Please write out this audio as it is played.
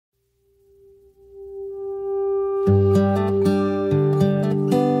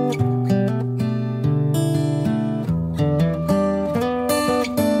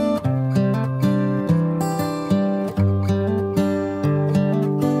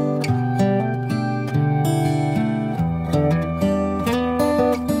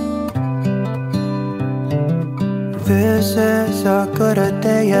This is a good a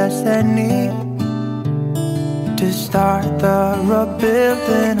day as any to start the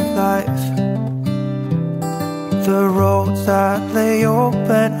rebuilding of life. The roads that lay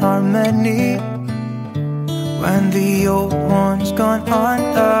open are many when the old one's gone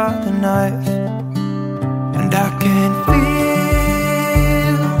under the knife. And I can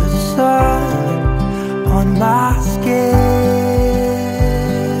feel the sun on my skin,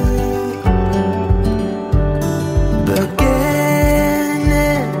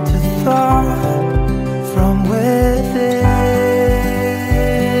 beginning to thaw from within.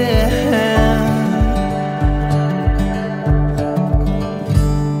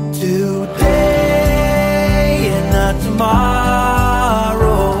 Today and not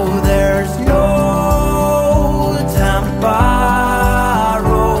tomorrow, there's no time to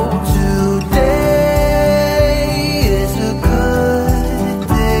borrow. Today is a good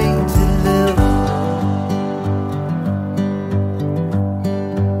day to live.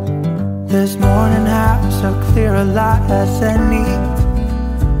 This morning has a clearer light as any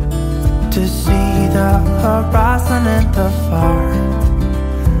to see the horizon and the far.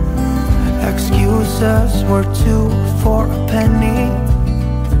 Excuses were 2 for a penny,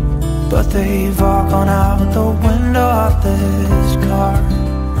 but they've all gone out the window of this car.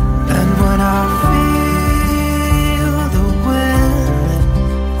 And when I feel the wind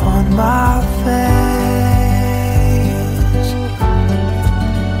on my face,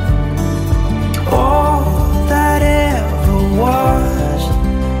 all that ever was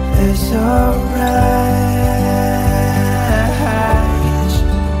is a wreck.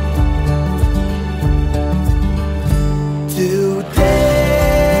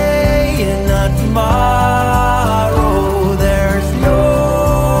 Today and not tomorrow, there's no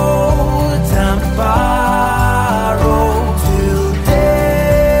time to borrow.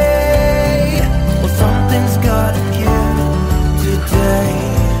 Today, well, something's gotta give. Today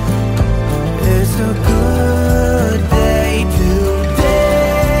is a good day.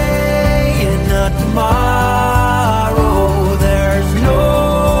 Today and not tomorrow, there's no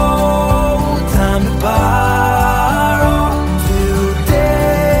time to borrow.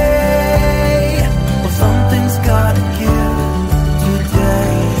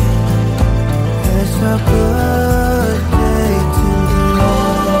 A good day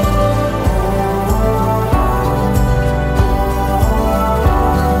to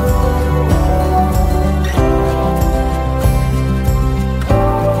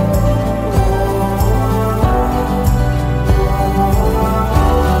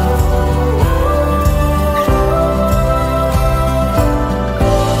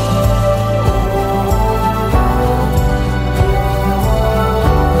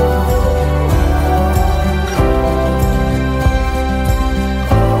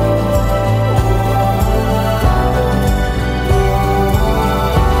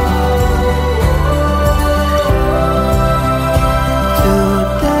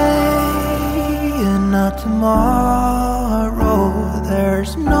tomorrow,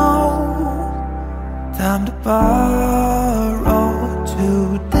 there's no time to borrow.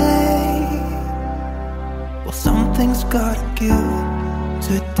 Today, well, something's gotta give.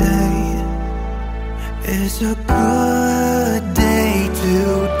 Today is a good day.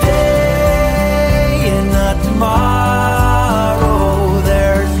 Today and not tomorrow,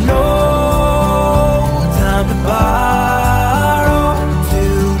 there's no time to borrow.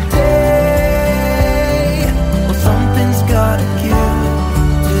 Gotta give.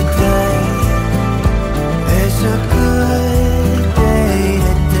 Today is a good day.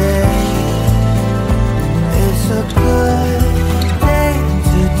 Today is a good day.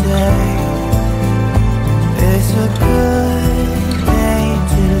 Today is a good day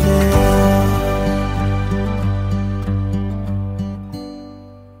to live.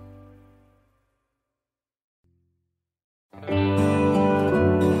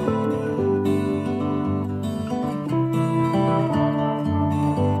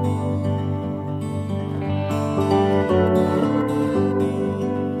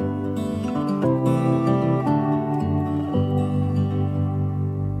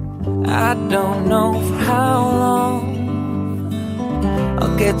 I don't know for how long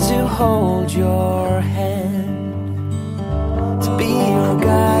I'll get to hold your hand, to be your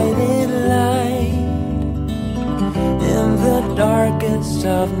guiding light in the darkest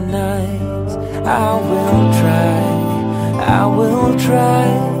of nights. I will try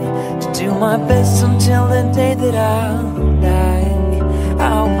to do my best until the day that I'll die.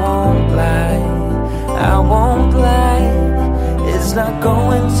 I won't lie, it's not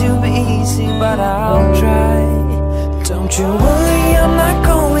going to be easy, but I'll try. Don't you worry, I'm not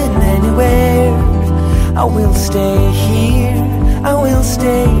going anywhere. I will stay here, I will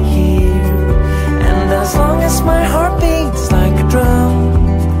stay here. And as long as my heart beats like a drum,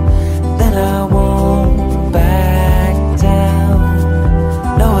 then I won't back down.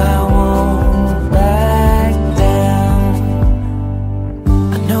 No, I won't back down.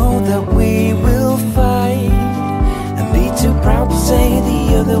 I know that we will fight and be too proud to say the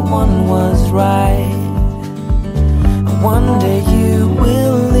other one was right. And one day you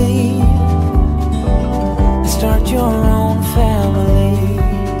will leave and start your own family.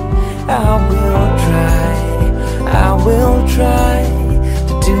 I will try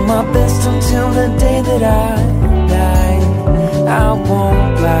to do my best until the day that I die. I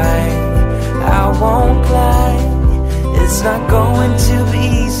won't lie, it's not going to be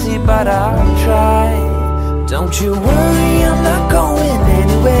easy, but I'll try. Don't you worry, I'm not going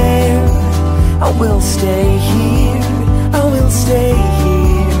anywhere. I will stay here, I will stay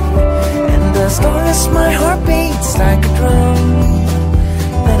here. And as long as my heart beats like a drum,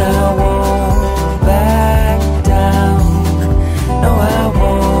 then I won't back down. No, I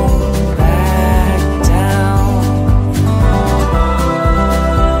won't back down.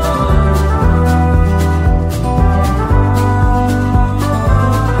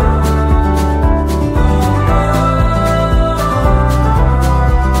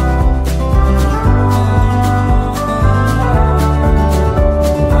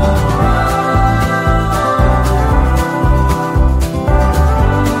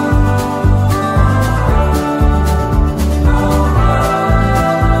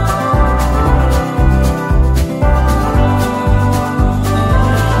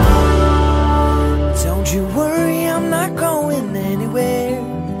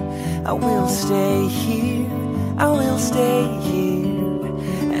 I will stay here, I will stay here.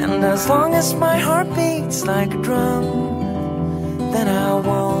 And as long as my heart beats like a drum, then I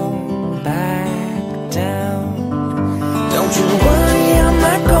won't back down. Don't you worry, I'm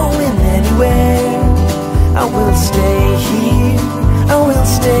not going anywhere. I will stay here, I will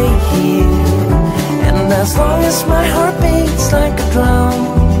stay here. And as long as my heart beats like a drum,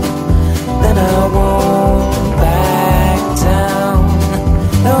 then I won't back down.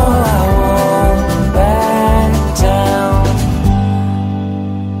 No, I won't back down.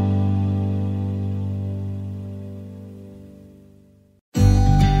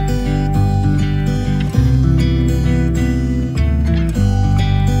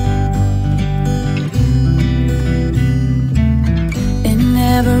 It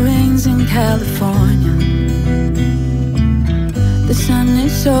never rains in California. The sun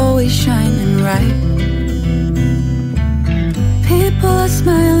is always shining bright. People are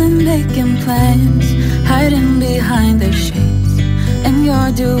smiling, making plans, hiding behind their shades, and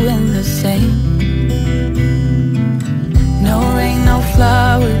you're doing the same. No rain, no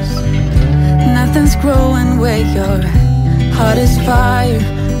flowers, nothing's growing where you're at. Heart is fire,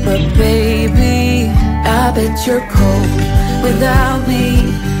 but baby, I bet you're cold without me.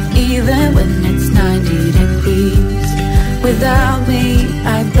 Even when it's 90 degrees, without me,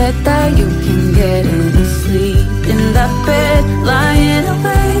 I bet that you can get any sleep in that bed, lying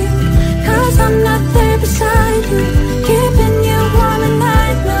awake. 'Cause I'm not there beside you, keeping you warm at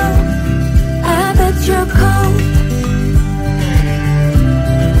night now. I bet you're cold.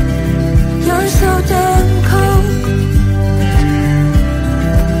 You're so damn cold.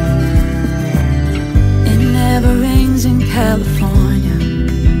 It never rains in California.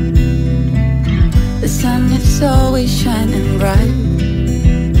 The sun is always shining bright.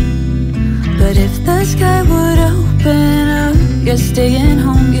 But if the sky would open up, you're staying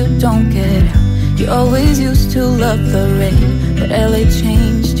home, you don't get out. You always used to love the rain, but LA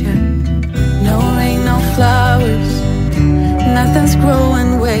changed you. No rain, no flowers, nothing's growing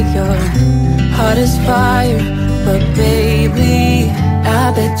where you're at. Heart is fire, but baby, I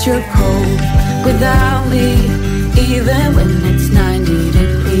bet you're cold without me. Even when it's 90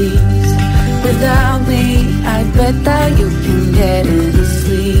 degrees, without me, I bet that you can get any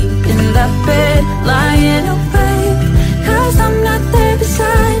sleep in that bed, lying awake. 'Cause I'm not there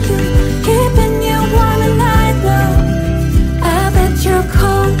beside you, keeping you warm at night now. I bet you're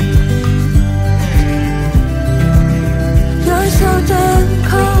cold. You're so damn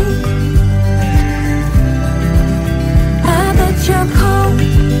cold. I bet you're cold.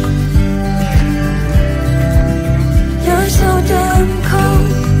 You're so damn cold.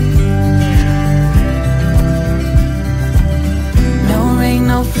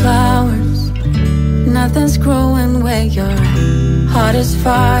 No flowers, nothing's growing where you're at. Heart is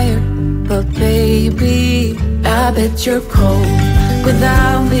fire, but baby, I bet you're cold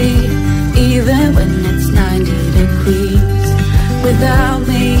without me. Even when it's 90 degrees, without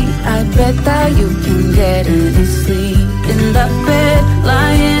me, I bet that you can get any sleep in the bed,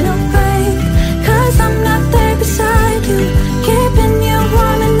 lying awake. 'Cause I'm not there beside you, keeping you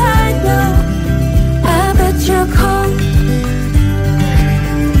warm at night now. I bet you're cold.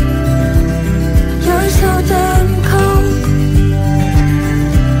 You're so damn cold.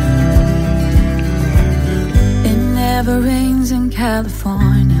 It never rains in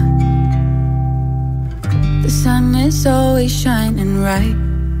California. The sun is always shining bright.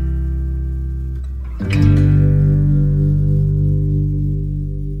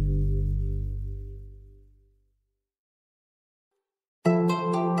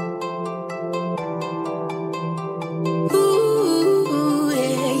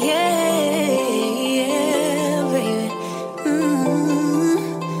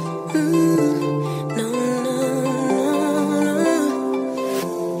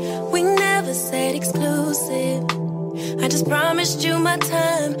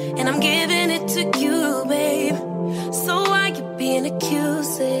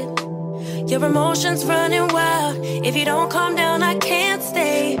 Your emotions running wild. If you don't calm down, I can't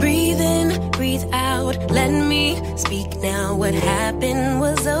stay. Breathe in, breathe out. Let me speak now. What happened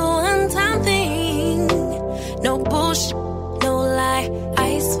was a one-time thing. No bullshit, no lie.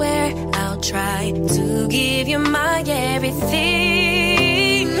 I swear I'll try to give you my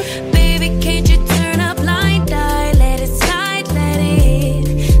everything. Baby, can't you turn a blind eye? Let it slide, let it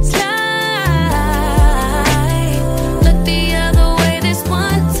slide. Look the other way this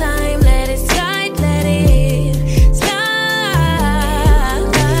one time. Let it slide, let it slide.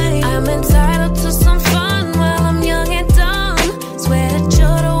 I'm entitled to some fun while I'm young and dumb. Swear that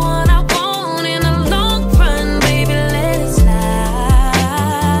you're the one I want in the long run. Baby, let it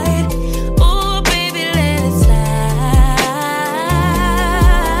slide. Oh, baby, let it slide.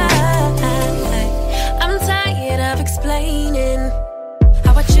 I'm tired of explaining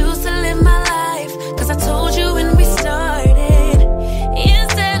how I choose to live my life. 'Cause I told you when we started,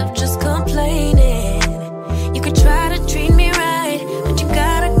 instead of just complaining, you could try to treat me right, but you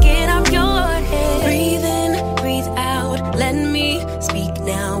gotta get out your head. Breathe in, breathe out. Let me speak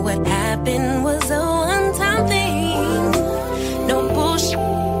now. What happened was a one-time thing. No bullshit,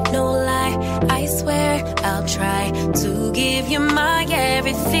 no lie. I swear I'll try to give you my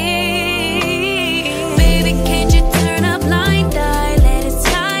everything. Baby, can't you turn a blind eye? Let it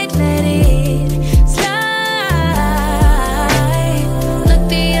slide, let it slide. Look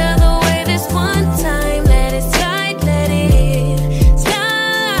the other way this one time. Let it slide, let it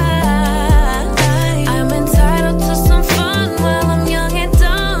slide. I'm entitled to some fun while I'm young and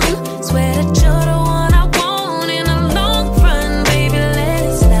dumb. Swear that you're the one I want in the long run. Baby, let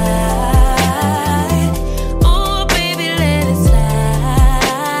it slide. Oh, baby, let it slide.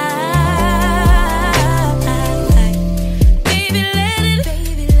 Baby, let it,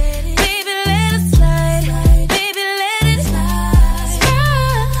 baby, let it, baby, let it slide. Baby, let it slide.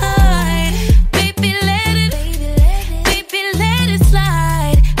 Baby, let it, baby, let it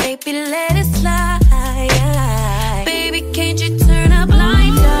slide. Baby, let it slide. Baby, can't you turn a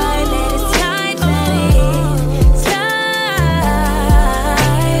blind eye? Let it slide, let it slide.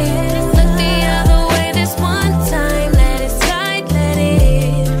 Look the other way this one time. Let it slide, let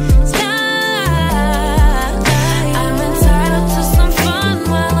it slide. I'm entitled to some fun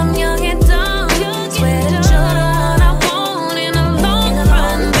while I'm young and dumb. Swear that you're the one I want in the long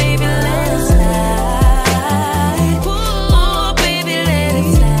run. Baby, let it slide. Oh, baby, let it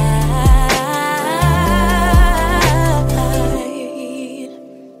slide.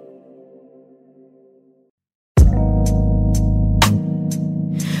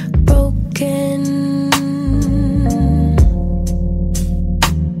 Broken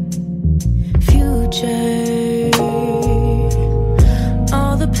future.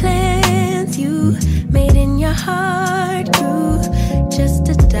 All the plans you made in your heart grew just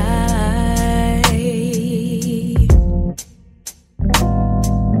to die.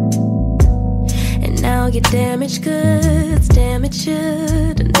 And now your damaged goods, damaged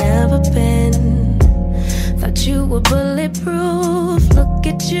should have never been. Thought you were bulletproof. Look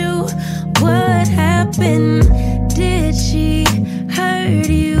at you, what happened? Did she hurt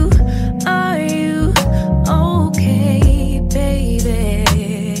you? Are you okay, baby?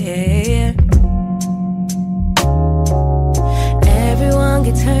 Everyone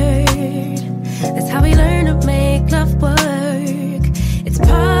gets hurt. That's how we learn to make love work. It's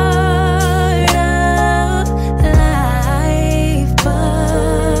part of life.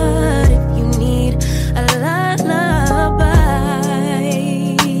 But if you need a lullaby,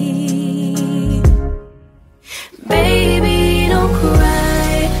 baby, don't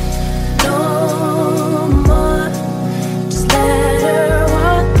cry.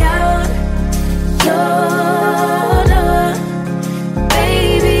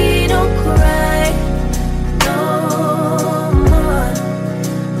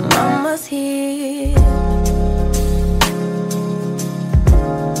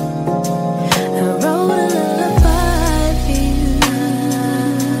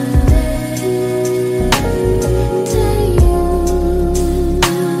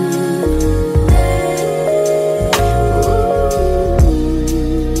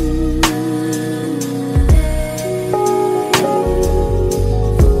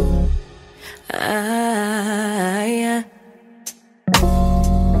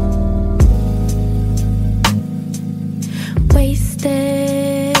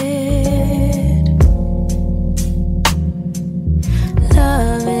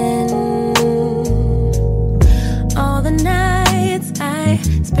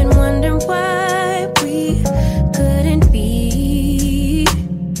 I've been wondering why we couldn't be.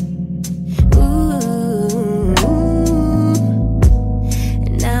 Ooh.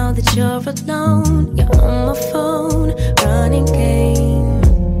 And now that you're alone, you're on my phone, running game.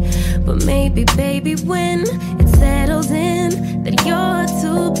 But maybe, baby, when it settles in that you're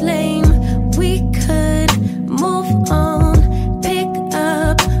to blame, we could move on, pick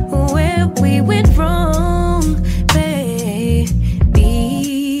up where we went wrong, baby.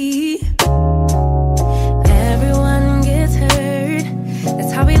 Everyone gets hurt,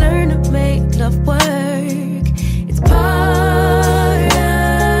 that's how we learn to make love work. It's part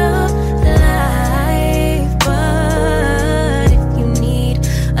of life, but if you need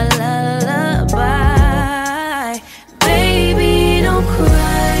a lullaby, baby, don't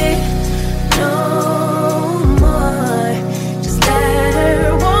cry no more. Just let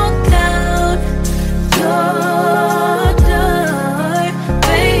her walk out your door.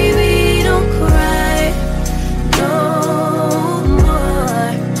 Baby, don't cry no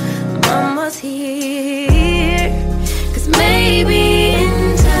more. Mama's here, 'cause maybe in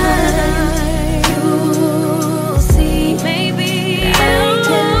time you'll see, maybe I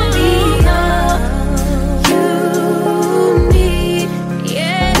can be all you need.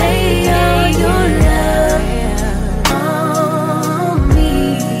 Yeah, lay all your love on me.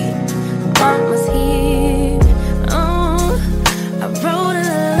 Mama's here. Oh, I wrote a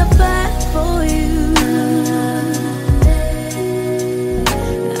lullaby for you.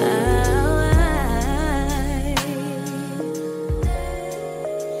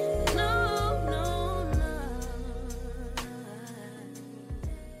 No, no, no.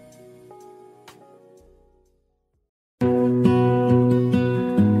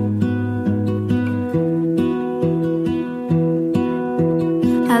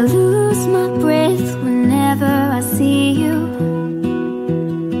 I lose my breath whenever I see you.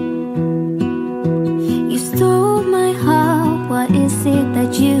 You stole my heart, what is it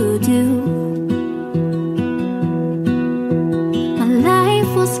that you do? My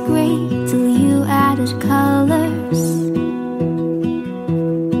life was great till you added colors.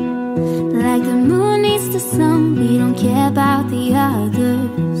 Like the moon needs the sun, we don't care about the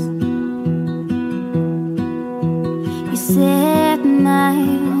others. You set my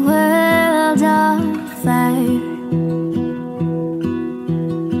world on fire.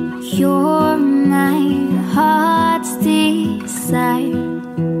 You're my heart's desire.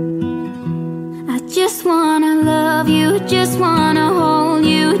 I just wanna love you, just wanna hold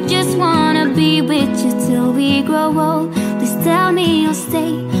you, just wanna be with you till we grow old. Please tell me you'll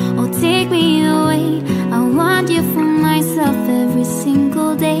stay or take me away. I want you for myself every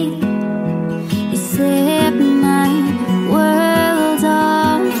single day. You set my world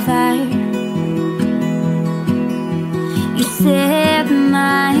on fire. You set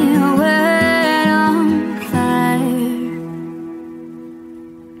my world on fire.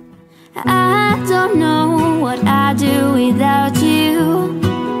 I don't know what I'd do without you.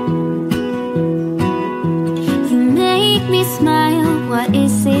 You make me smile, what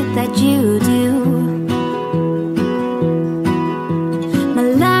is it that you do? My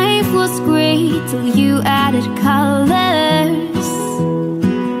life was great till you added colors.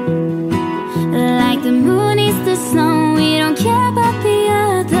 Like the moon is the sun, we don't care about the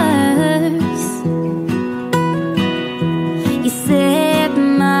others. You set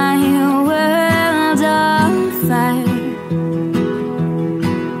my world on fire.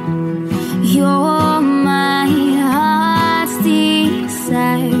 You're my heart's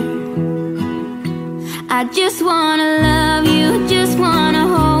desire. I just wanna love you, just wanna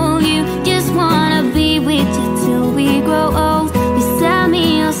hold you, just wanna be with you till we grow old. Please tell me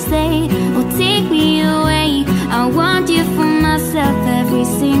you'll stay or take me away. I want you for myself every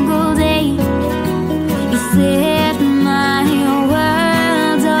single day. You set my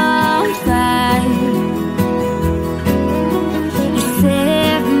world on fire. You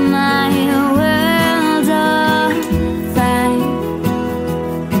set my world on fire.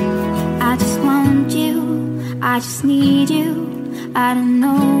 I just want you, I just need you. I don't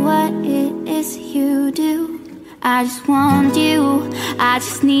know what it is you do. I just want you, I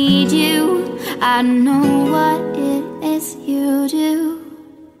just need you. I don't know what it is you do.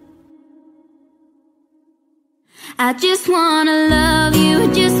 I just wanna love you,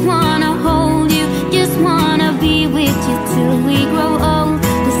 just wanna hold you, just wanna be with you till we grow old.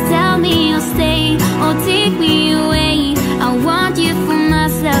 Just tell me you'll stay or take me away. I want you for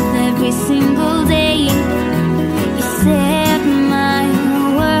myself every single day. You set my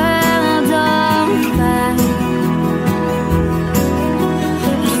world on fire.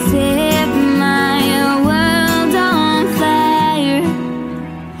 You set my world on fire.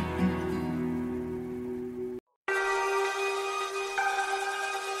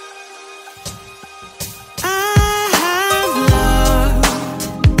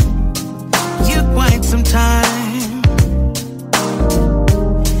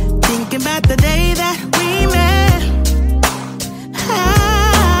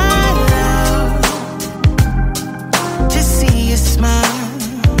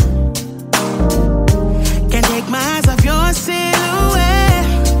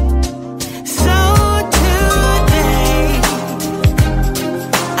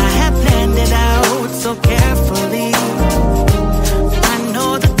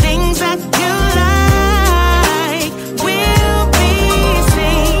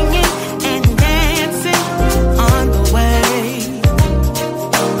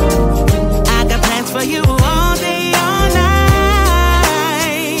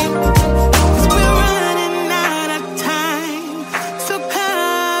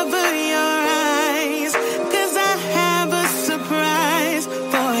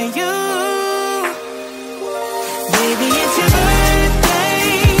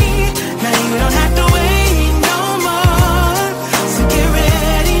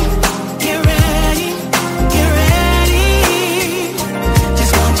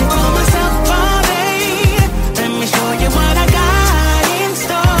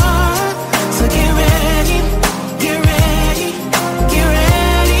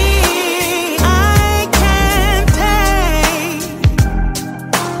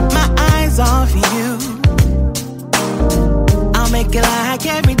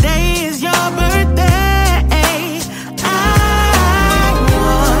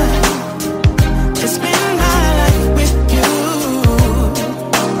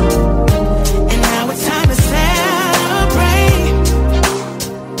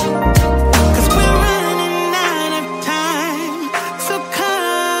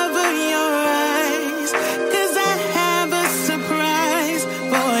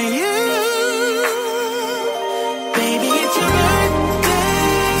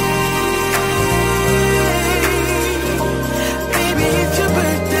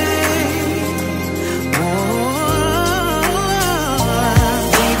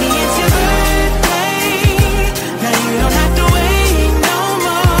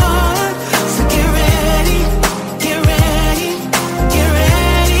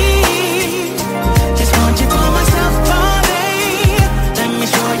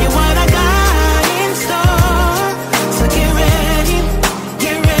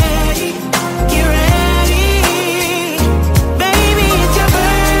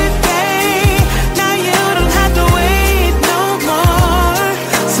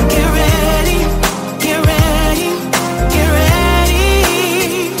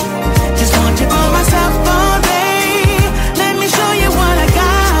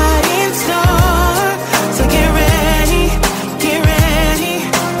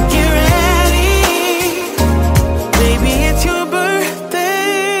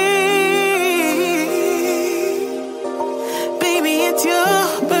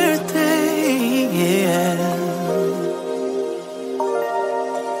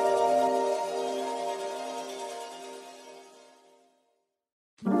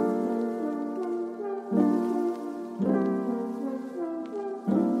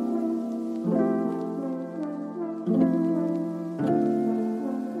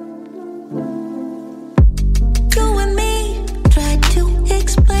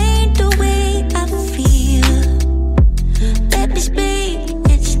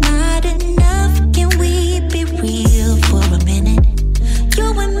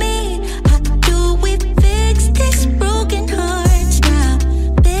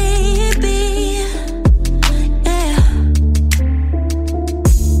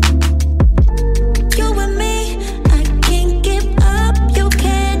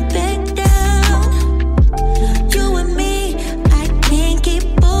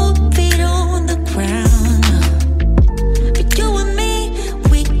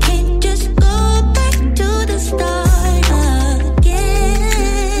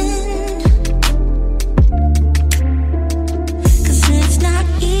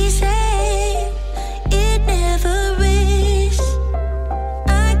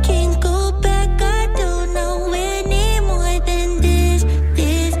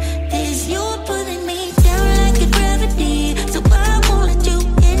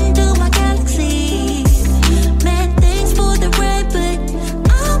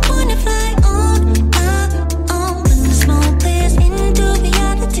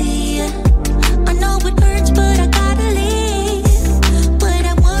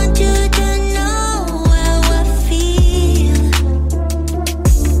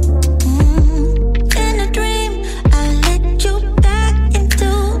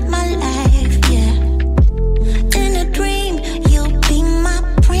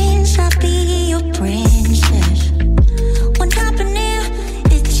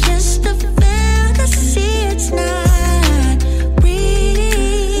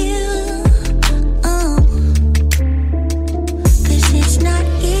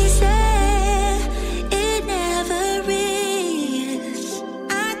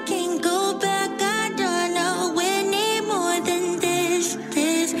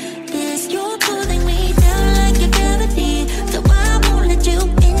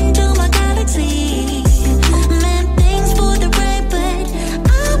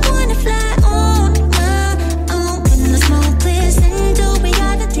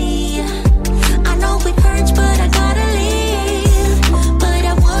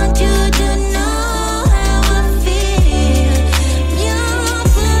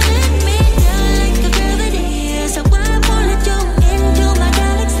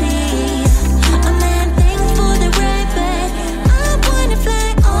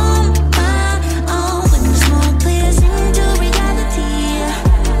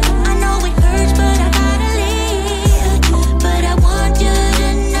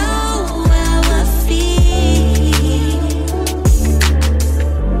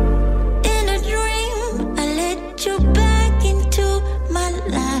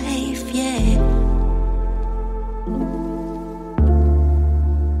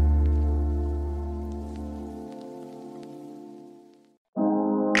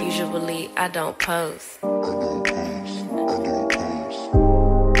 I don't post.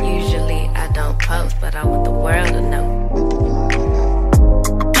 Usually I don't post, but I want the world to know.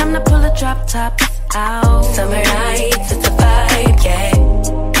 Time to pull the drop tops out. Summer nights, it's a vibe, yeah.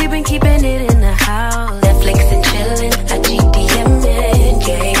 We've been keeping it in the house. Netflix and chillin', I GDM'in',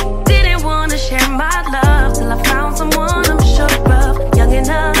 yeah. Didn't wanna share my love till I found someone I'm sure of. Young and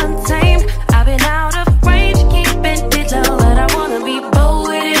untamed, I've been out of range, keeping it low, but I wanna be bold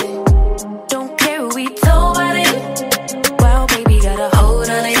with it. Don't care who we told about it. Well, baby, got a hold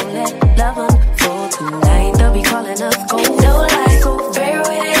on it. Let love unfold tonight. They'll be calling us gold. No lies, so fair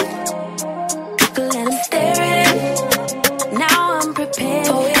with it. You can let them stare at it. Now I'm prepared.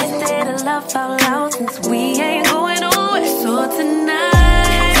 Oh, instead of love out loud, since we ain't going nowhere. So tonight,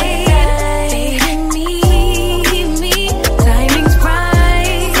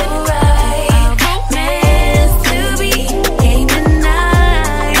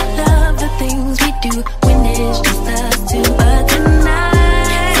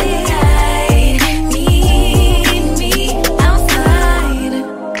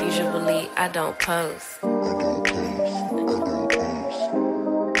 I don't post.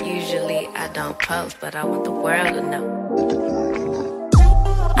 Usually I don't post, but I want the world to know.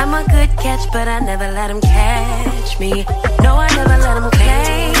 I'm a good catch, but I never let them catch me. No, I never let them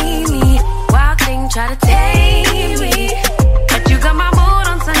claim me. Wild thing try to tame me, but you got my mood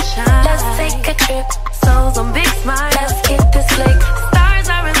on sunshine. Let's take a trip, souls on big smile. Let's get this lake, stars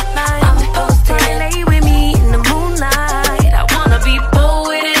are in line. I'm posting, lay with me in the moonlight. I wanna be bold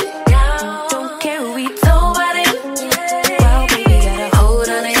with it. Don't care who we told about it. Well, baby, got a hold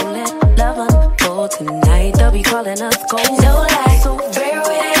on it. Let love unfold tonight. They'll be calling us gold. No lies, so fair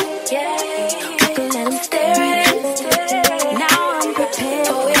with it. We can let them stare at it. Now I'm prepared.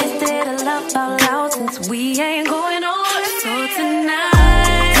 Oh, instead of love out loud, since we ain't going over. So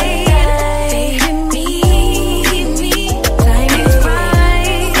tonight, baby, meet me. Time is right.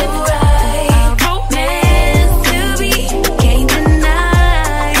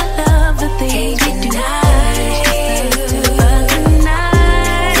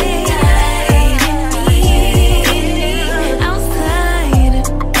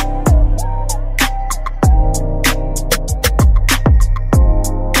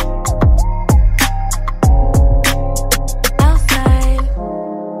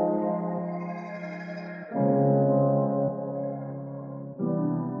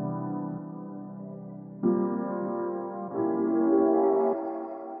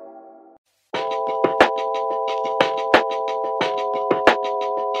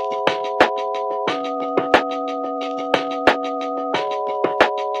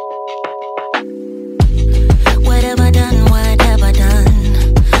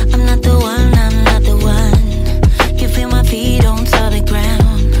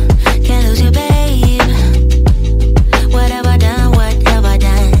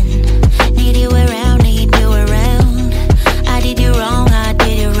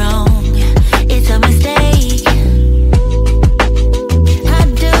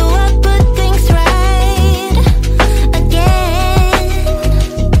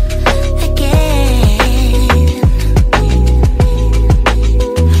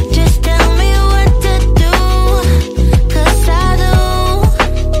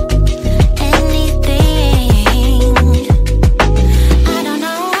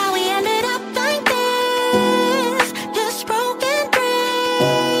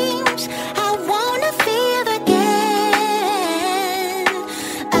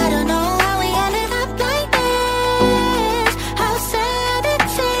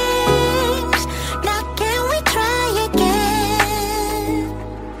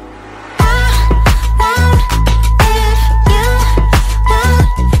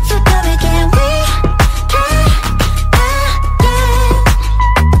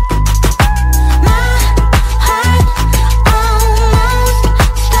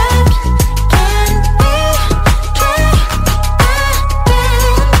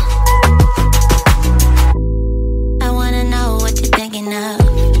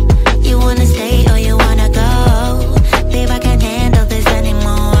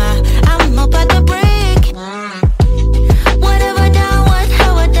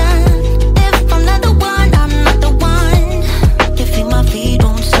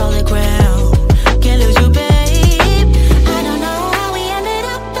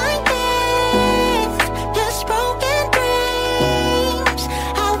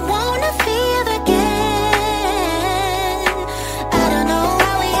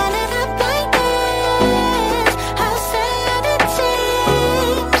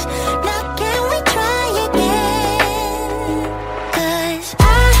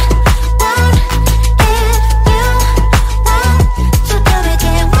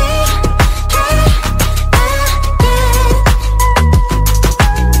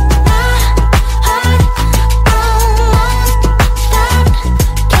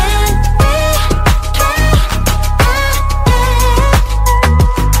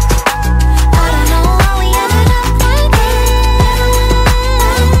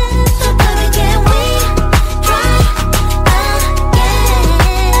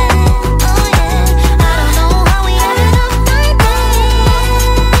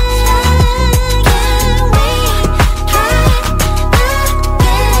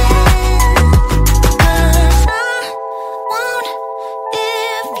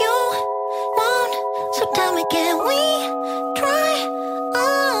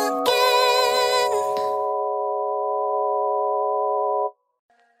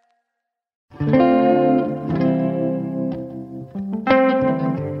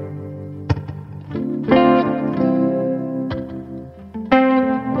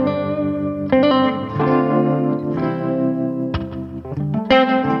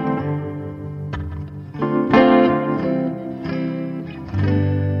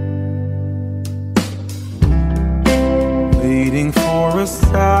 for a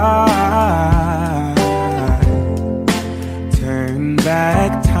sigh. Turn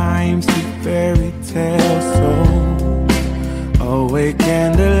back times to fairy tales, so awake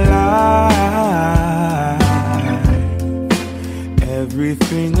and alive.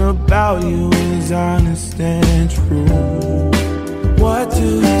 Everything about you is honest and true. What do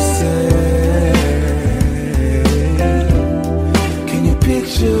you say? Can you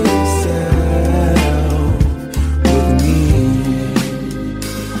picture yourself with me?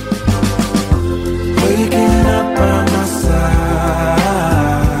 Waking up by my side,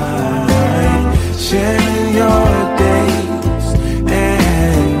 sharing your days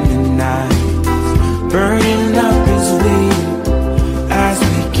and your nights, burning up as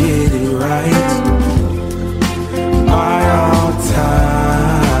we get it right. My all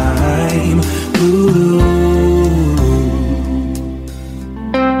time, ooh.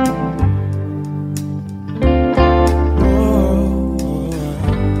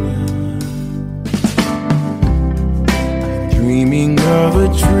 Dreaming of a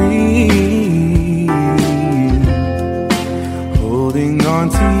dream, holding on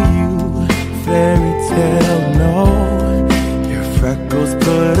to you, fairy tale, no. Your freckles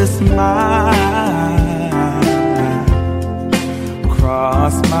put a smile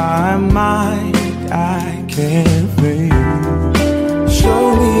across my mind. I can't think. Show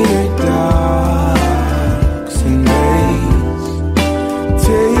me your darks and days.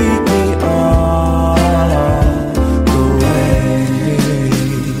 Take me all the way.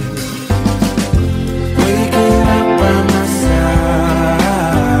 Waking up by my side,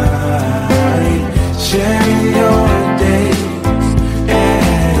 sharing your days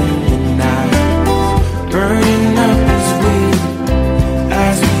and your nights, burning up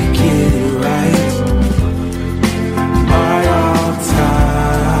as we get it right. My all time.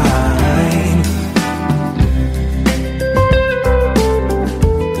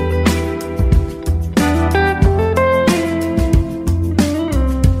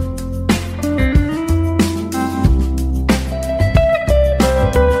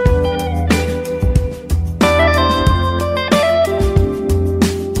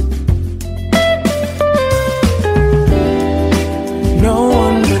 No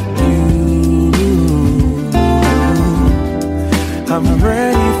one but you. I'm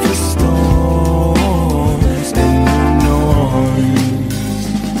ready for storms and norms.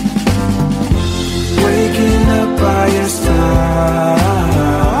 Waking up by your side,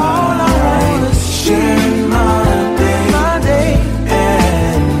 sharing my day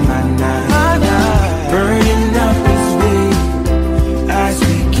and my night, burning up as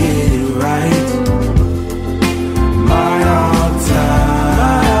we get it right. My all time,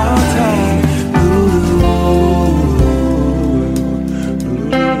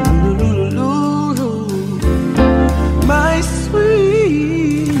 my sweet,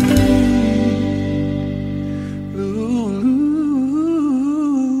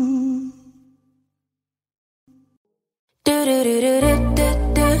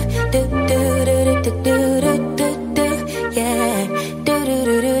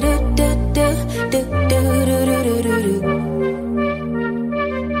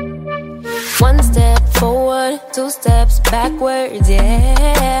 One step forward, two steps backwards,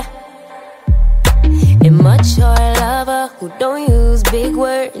 yeah. Immature lover who don't use big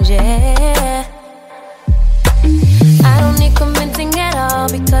words, yeah. I don't need convincing at all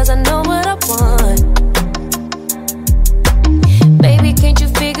because I know what I want. Baby, can't you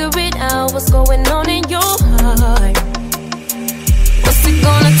figure it out? What's going on in your heart? What's it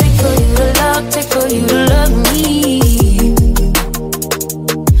gonna take for you to love, take for you to love me?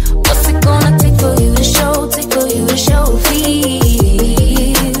 What's it gonna take for you to show, take for you to show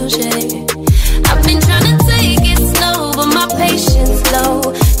feels, yeah. I've been trying to take it slow, but my patience low.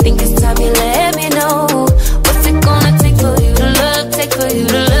 Think it's time you let me know. What's it gonna take for you to love, take for you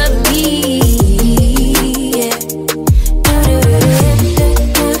to love me, yeah.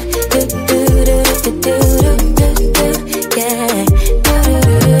 Yeah.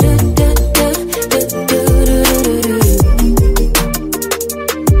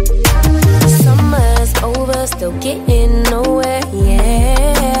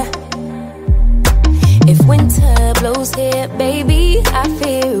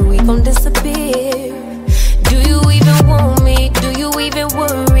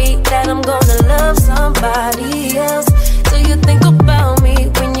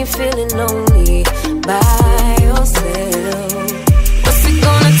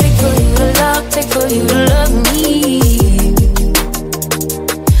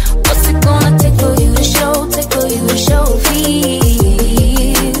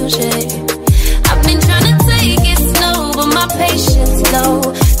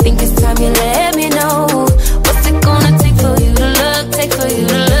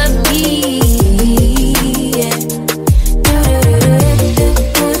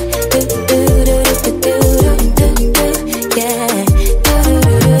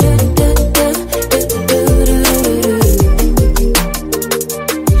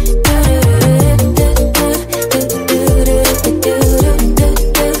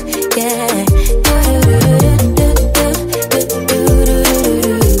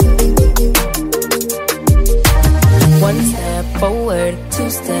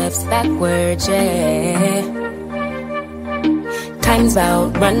 steps backwards, yeah. Time's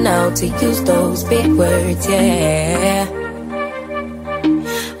out, run out to use those big words, yeah.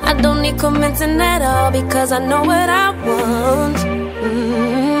 I don't need convincing at all because I know what I want.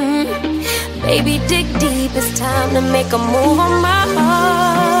 Baby, dig deep, it's time to make a move on my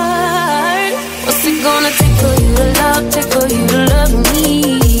heart. What's it gonna take for you to love, take for you to love me?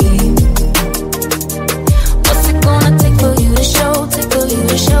 What's it gonna take for you to show, take for you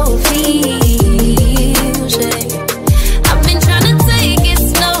to show feels, yeah. I've been trying to take it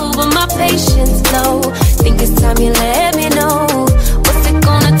slow, but my patience low. Think it's time you let me know. What's it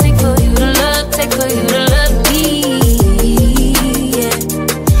gonna take for you to love, take for you to love me? Yeah.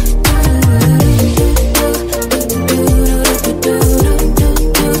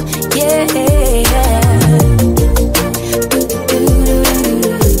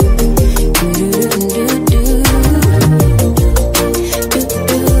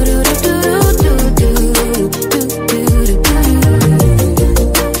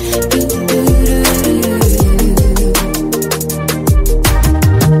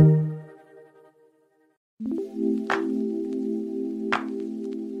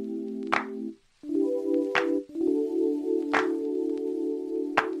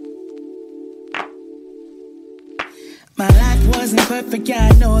 My life wasn't perfect, yeah,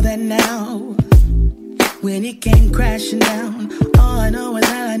 I know that now. When it came crashing down, all I know is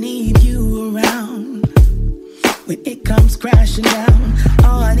that I need you around. When it comes crashing down,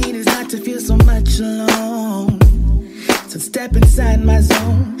 all I need is not to feel so much alone. So step inside my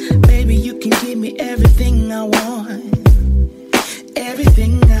zone, baby, you can give me everything I want.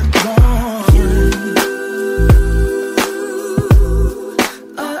 Everything I want.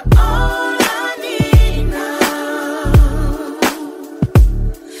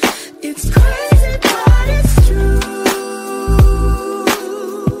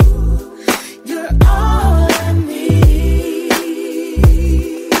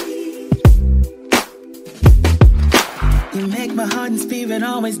 My heart and spirit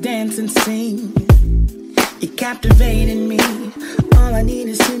always dance and sing. You're captivating me. All I need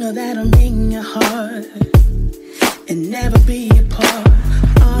is to know that I'm in your heart and never be apart.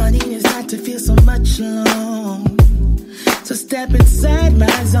 All I need is not to feel so much alone. So step inside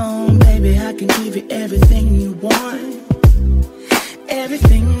my zone, baby. I can give you everything you want.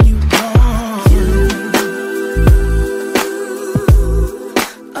 Everything you want.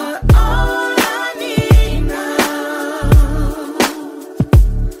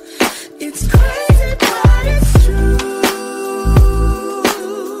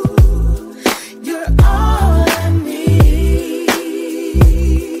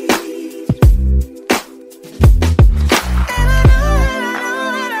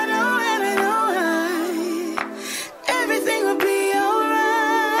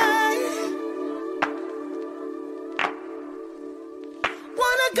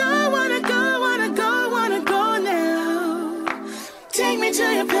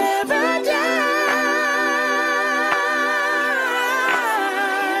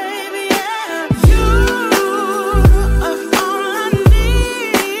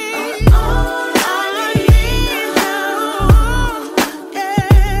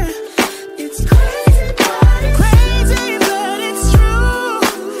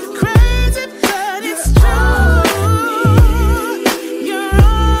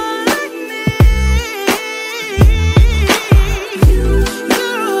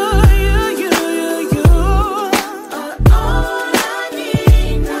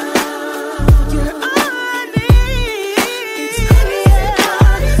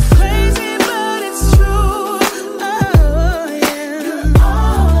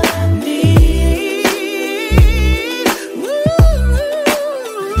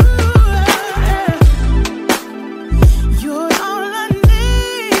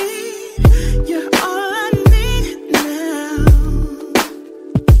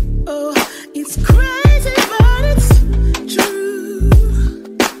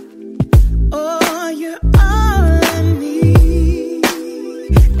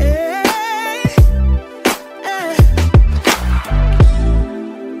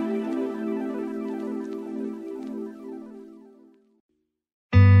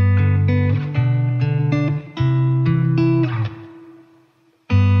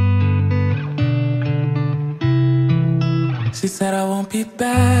 She said I won't be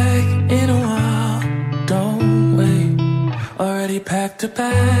back in a while, don't wait. Already packed her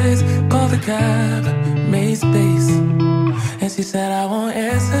bags, called a cab, made space. And she said I won't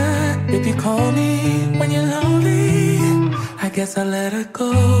answer if you call me when you're lonely. I guess I let her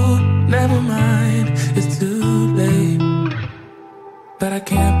go, never mind, it's too late. but I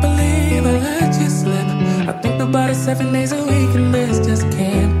can't believe I let you slip. I think about it 7 days a week, and this just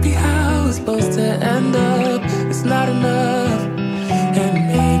can't be how it's supposed to end up. It's not enough, and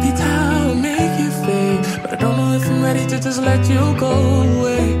maybe time will make you fade, but I don't know if I'm ready to just let you go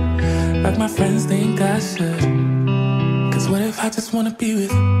away like my friends think I should. Cause what if I just wanna be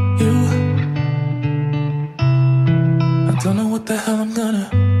with you? I don't know what the hell I'm gonna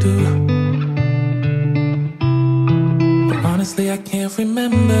do. Honestly, I can't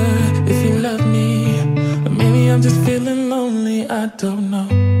remember if you love me, or maybe I'm just feeling lonely, I don't know.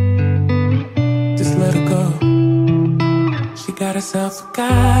 Just let her go. She got herself a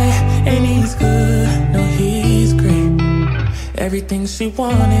guy, and he's good, no, he's great. Everything she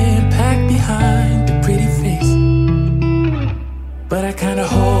wanted packed behind the pretty face. But I kinda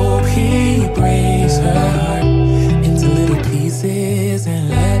hope he breaks her heart into little pieces and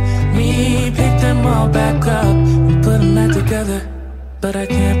let me pick them all back up and put them back together. But I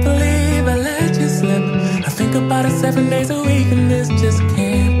can't believe I let you slip. I think about it 7 days a week, and this just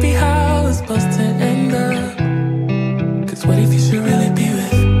can't be how it's supposed to end up. Cause what if you should really be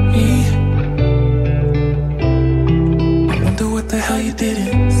with me? I wonder what the hell you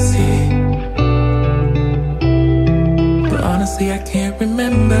didn't see. But honestly, I can't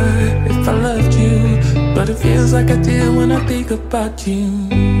remember if I loved you, but it feels like I did when I think about you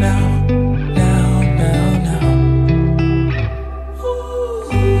now.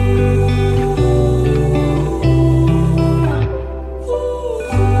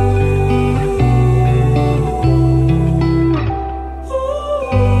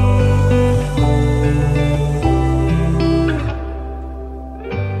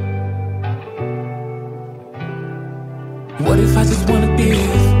 What if I just wanna be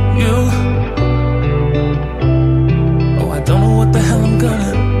with you? Oh, I don't know what the hell I'm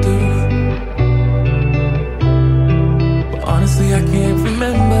gonna do. But honestly, I can't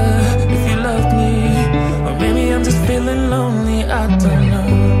remember if you loved me, or maybe I'm just feeling lonely, I don't know.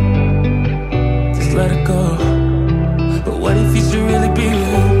 Just let it go. But what if you should really be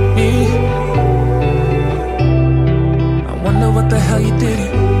with me? I wonder what the hell you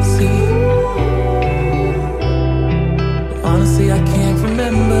didn't see. Honestly, I can't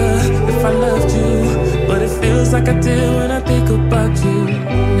remember if I loved you, but it feels like I do when I think about you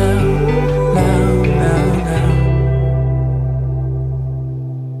now.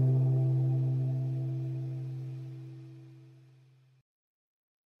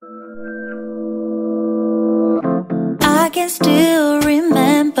 I can still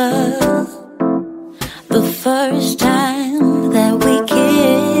remember the first time that we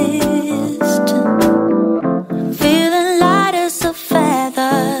kissed, feeling light as a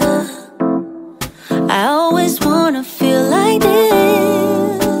feather. I always wanna feel like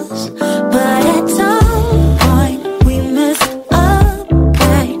this, but at some point we messed up,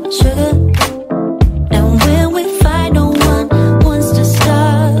 right, sugar? And when we fight, no one wants to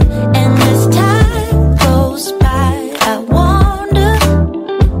stop. And as time goes by, I wonder,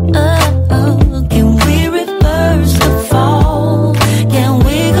 can we reverse the fall? Can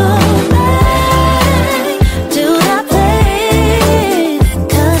we go back to that place?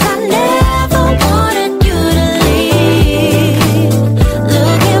 'Cause I never wanted you to leave.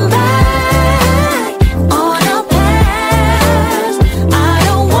 Looking back on our past, I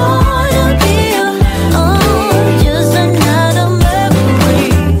don't wanna be just another memory.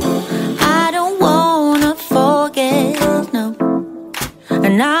 I don't wanna forget, no,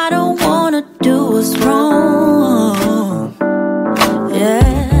 and I don't wanna do what's wrong. Yeah,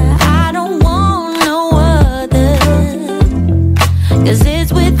 I don't want no other, 'cause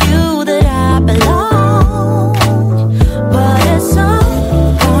it's with you that I belong. But at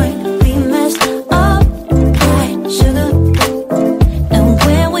some point we messed up, right, sugar? And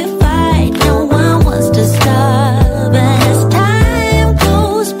when we fight, no one wants to stop. And as time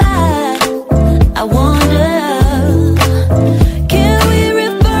goes by, I wonder, can we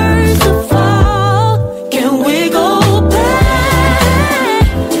reverse the fall? Can we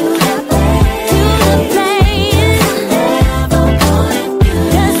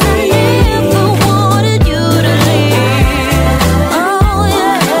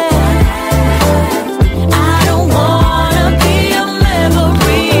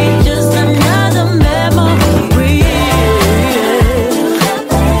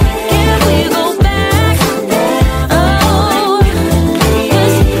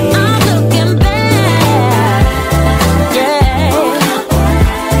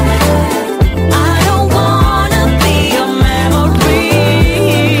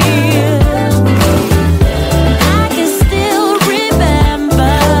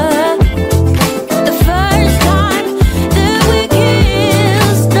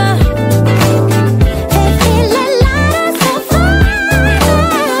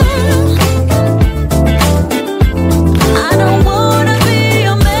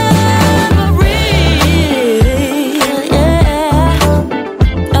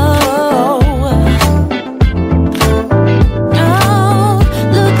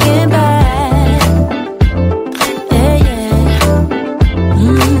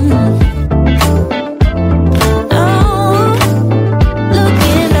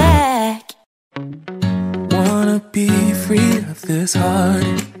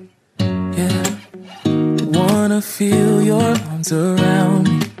arms around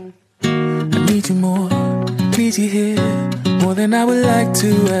me. I need you more, need you here, more than I would like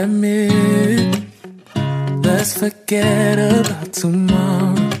to admit. Let's forget about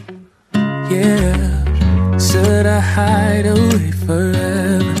tomorrow, yeah. Should I hide away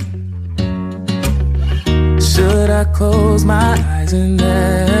forever? Should I close my eyes and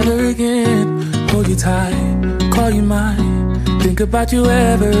never again hold you tight, call you mine, think about you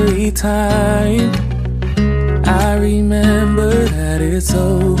every time? I remember that it's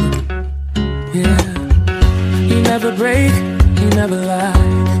over, yeah. You never break, you never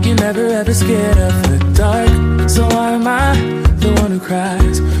lie, you never ever scared of the dark. So why am I the one who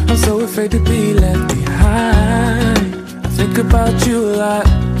cries? I'm so afraid to be left behind. I think about you a lot.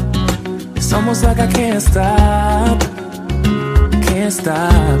 It's almost like I can't stop, can't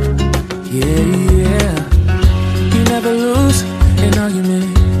stop, yeah, yeah. You never lose an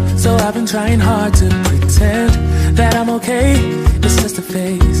argument, so I've been trying hard to pretend that I'm okay. It's just a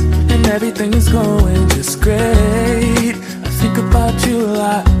phase, and everything is going just great. I think about you a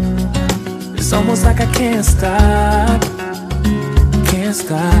lot. It's almost like I can't stop, can't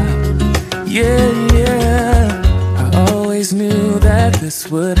stop, yeah, yeah. I always knew that this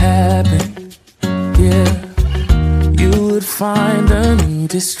would happen, yeah. You would find a new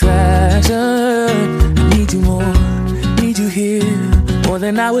distraction. I need you more, need you here, more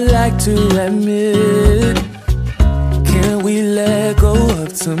than I would like to admit. Can we let go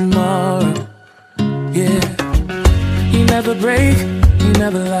of tomorrow, yeah. You never break, you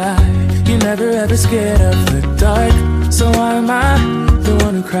never lie, you never ever scared of the dark. So why am I the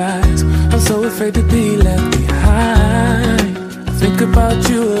one who cries? I'm so afraid to be left behind. I think about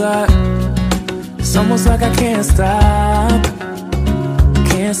you a lot. It's almost like I can't stop,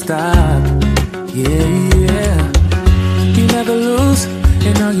 can't stop, yeah, yeah. You never lose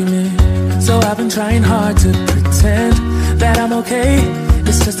an argument, so I've been trying hard to pretend that I'm okay.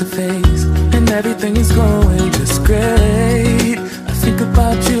 It's just a phase, and everything is going just great. I think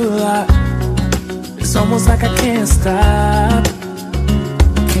about you a lot. It's almost like I can't stop,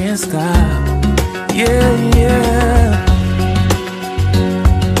 can't stop, yeah, yeah.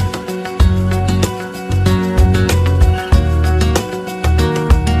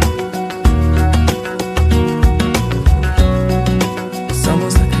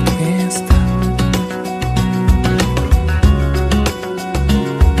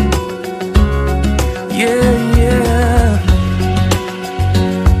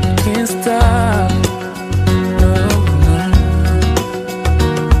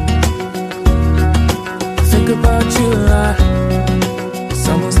 About you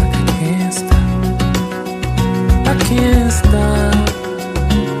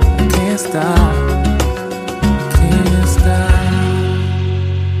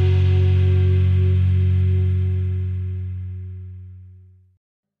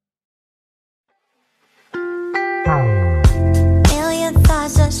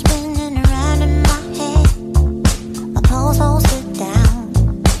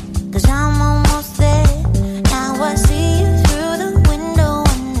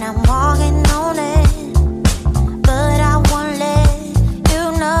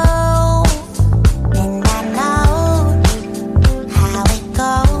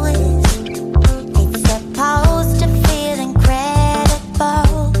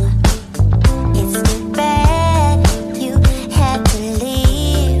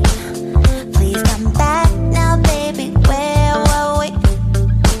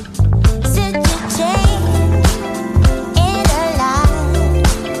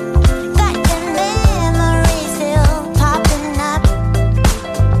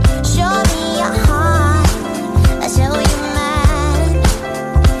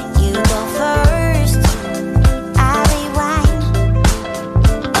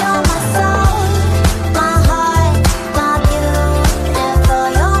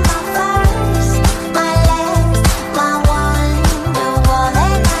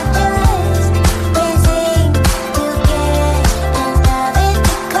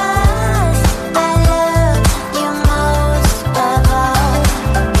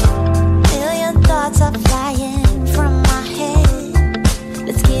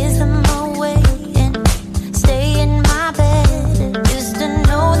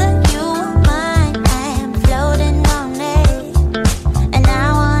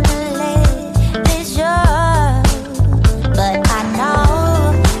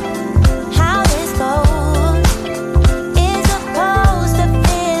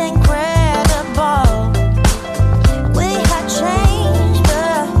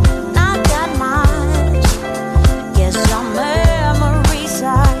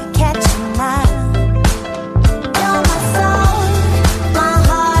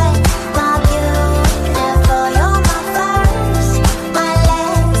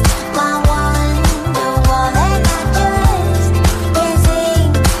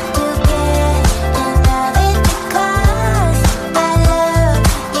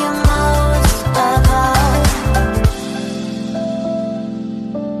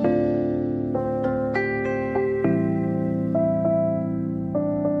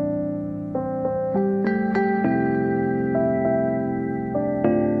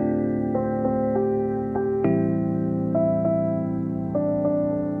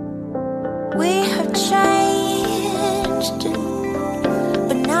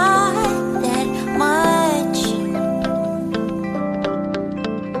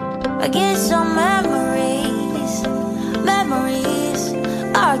I guess some memories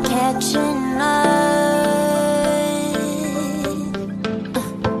are catching up.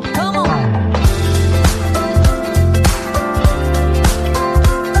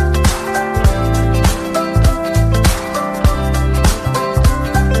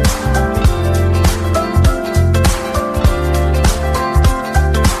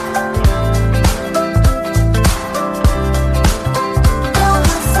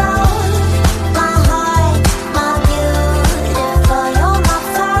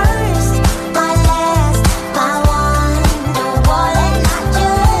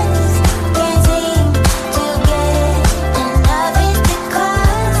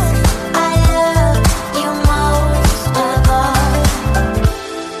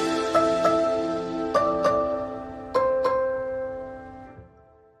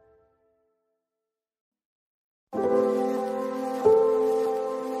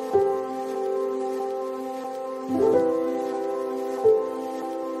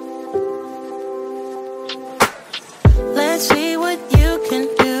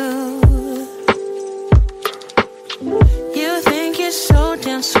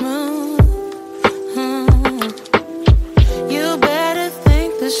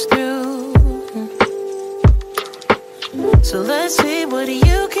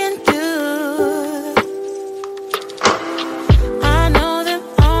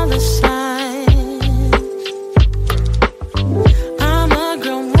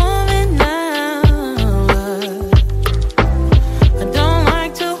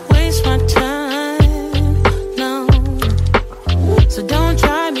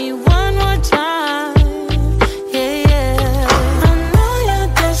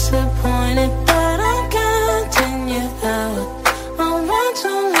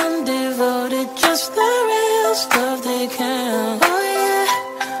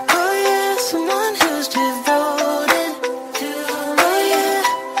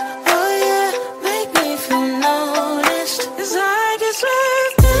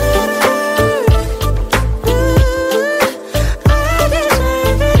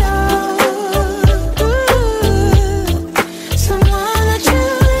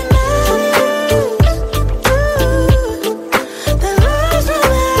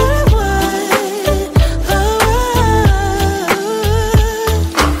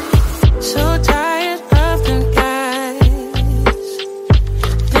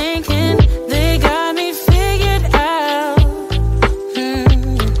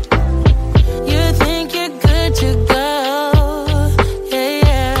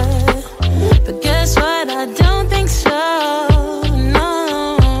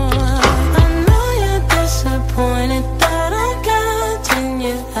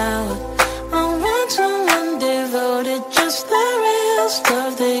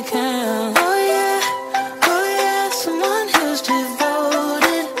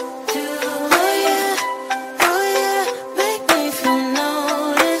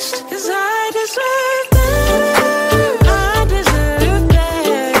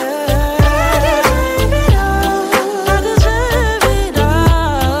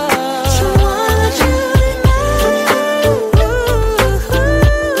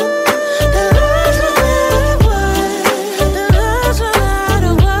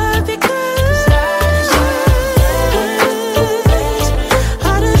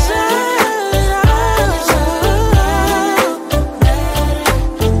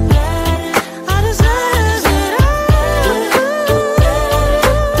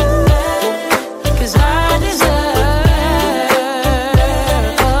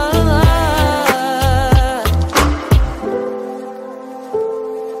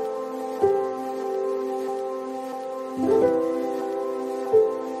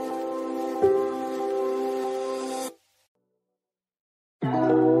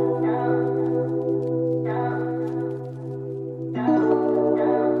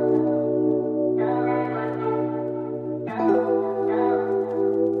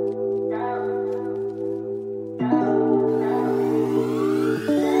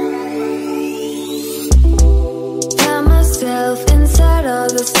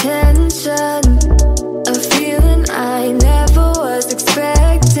 this tension, a feeling I never was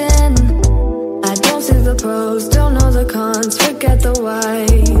expecting. I don't see the pros, don't know the cons, forget the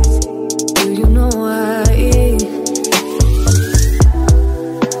whys. Do you know why?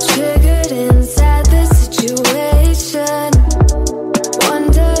 Triggered inside this situation,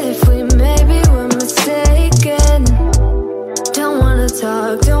 wonder if we maybe were mistaken. Don't wanna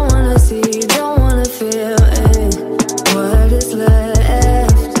talk, don't wanna see, don't wanna feel it. What is left?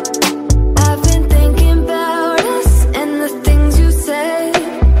 I've been thinking about us and the things you say,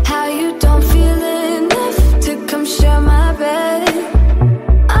 how you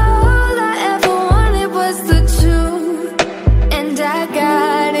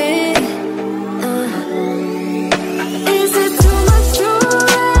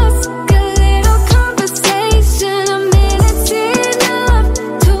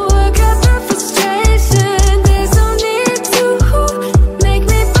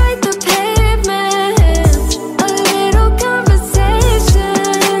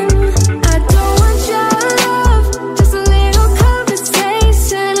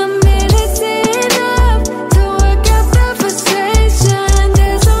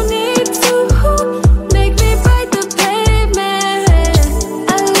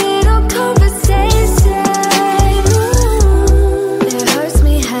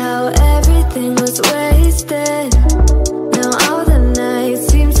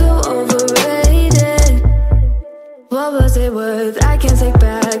can't take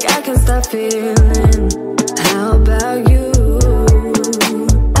back, I can't stop feeling. How about you?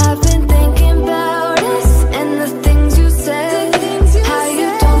 I've been thinking about us and the things you said. How you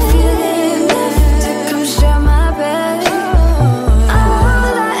don't feel enough to come share my bed.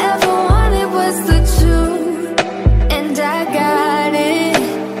 All I ever wanted was the truth, and I got it.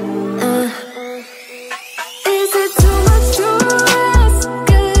 Is it too much to ask?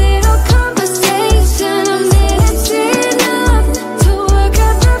 A little conversation, a minute's enough to work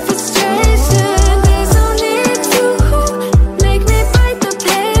out the frustration. There's no need to make me bite the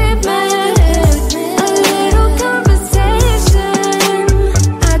pavement. A little conversation.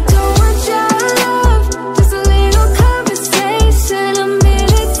 I don't want your love, just a little conversation. A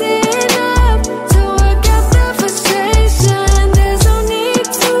minute's enough to work out the frustration. There's no need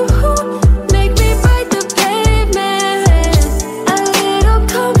to make me bite the pavement. A little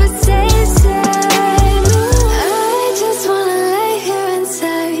conversation. I just wanna lay here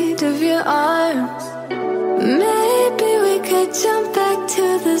inside of your arms. Maybe we could jump back to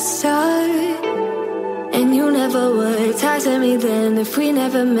the start. And you never would talk to me then if we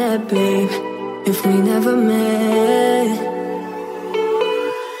never met, babe. If we never met.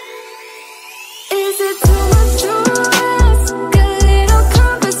 Is it too much to ask? A little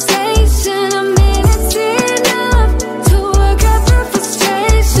conversation, a minute's enough to work out the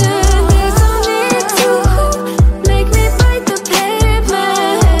frustration. There's no need to make me bite the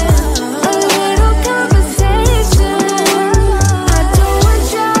pavement. A little conversation. I don't want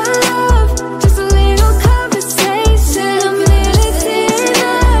your love, just a little conversation. A minute's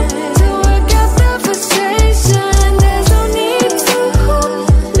enough to work out the frustration. There's no need to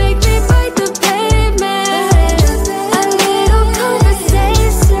make me bite the pavement. A little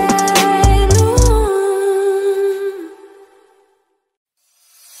conversation.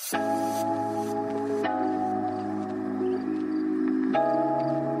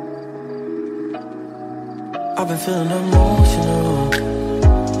 I've been feeling emotional,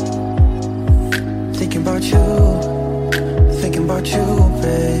 thinking about you,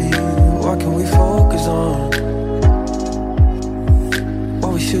 babe. What can we focus on?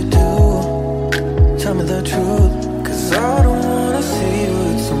 What we should do? Tell me the truth, 'cause I don't wanna see you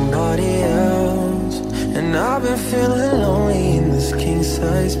with somebody else. And I've been feeling lonely in this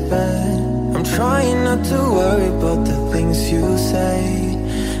king-size bed. I'm trying not to worry about the things you say.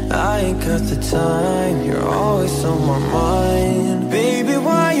 I ain't got the time, you're always on my mind. Baby,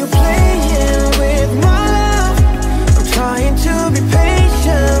 why you playing with my love? I'm trying to be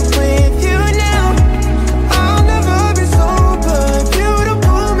patient with you now. I'll never be sober if you don't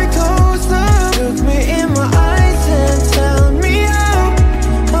pull me closer. Look me in my eyes and tell me how.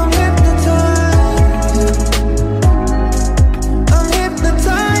 I'm hypnotized. I'm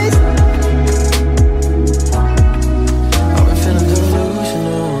hypnotized. I've been feeling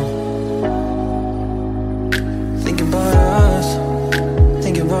delusional, thinking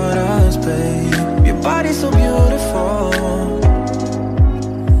about us, babe. Your body's so beautiful.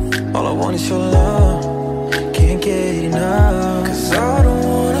 All I want is your love, can't get enough. 'Cause I don't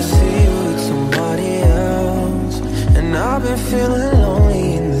wanna see you with somebody else. And I've been feeling lonely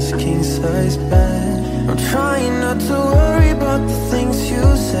in this king-size bed. I'm trying not to worry about the things you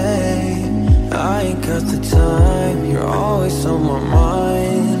say. I ain't got the time, you're always on my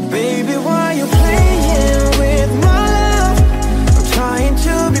mind. Baby, why you playing with my love? I'm trying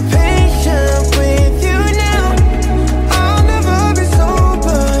to be patient with you now. I'll never be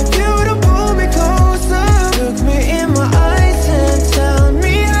sober if you don't pull me closer. Look me in my eyes and tell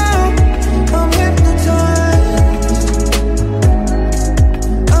me how. I'm hypnotized.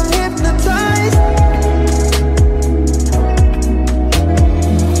 I'm hypnotized.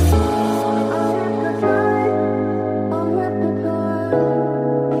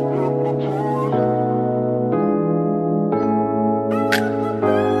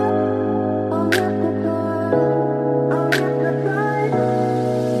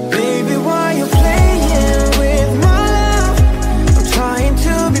 Baby, why you playing with my love? I'm trying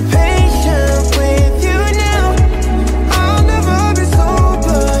to be patient with you now. I'll never be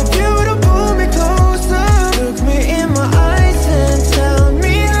sober if you don't pull me closer. Look me in my eyes and tell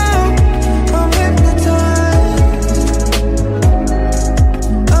me how. I'm hypnotized.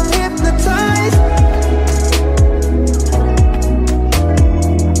 I'm hypnotized.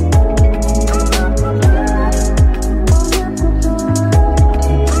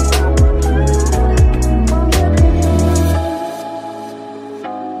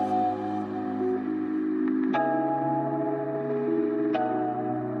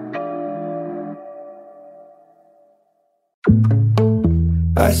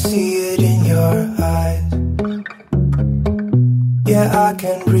 I see it in your eyes. Yeah, I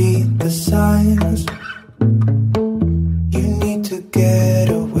can read the signs. You need to get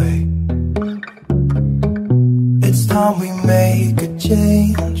away. It's time we make a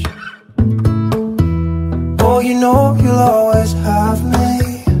change. Oh, you know you'll always have me.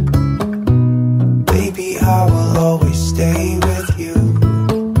 Baby, I will always stay with you.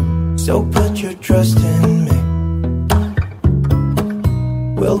 So put your trust in me.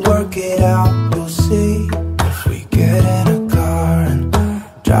 We'll work it out, you'll see. If we get in a car and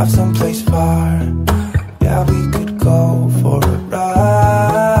drive someplace far, yeah, we could go for a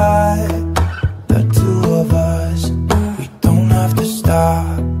ride. The two of us, we don't have to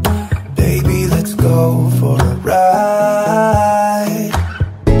stop. Baby, let's go for a ride.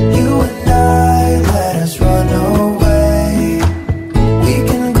 You and I, let us run away. We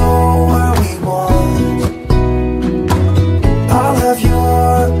can go where we want. I'll have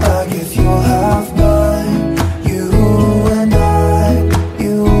your back if you'll have mine. You and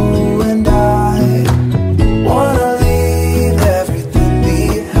I wanna leave everything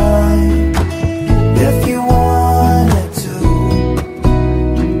behind. If you wanted to,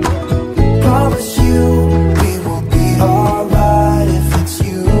 promise you we will be alright. If it's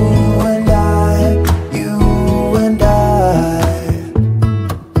you and I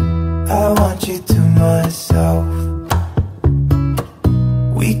want you to myself.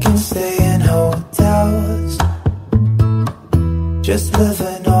 We can stay in hotels, just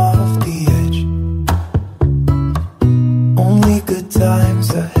living off the edge. Only good times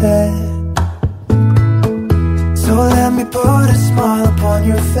ahead. So let me put a smile upon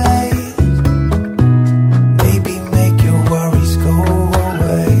your face. Maybe make your worries go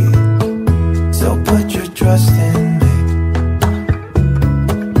away. So put your trust in me.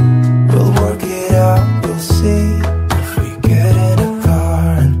 We'll work it out, you'll see. If we get in a car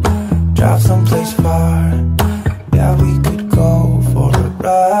and drive someplace far, yeah, we could go for a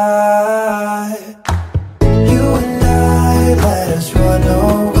ride. You and I, let us run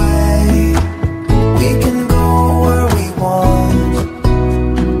away. We can go where we want.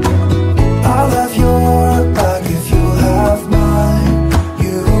 I'll have your back if you'll have mine.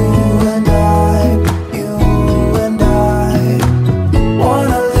 You and I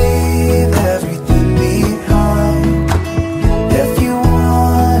wanna leave everything behind. If you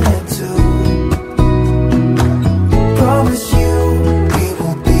wanted to, promise you we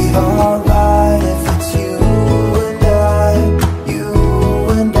will be alright. If it's you and I.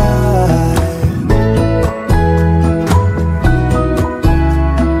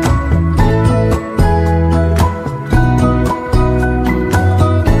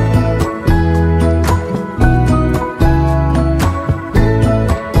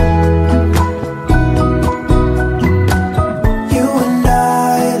 You and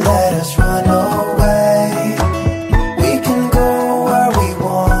I, let us run away. We can go where we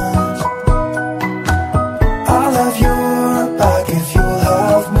want. I'll have your back if you'll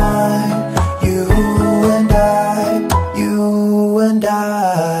have mine. You and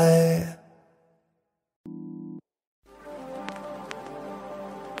I.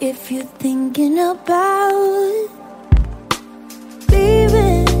 If you're thinking about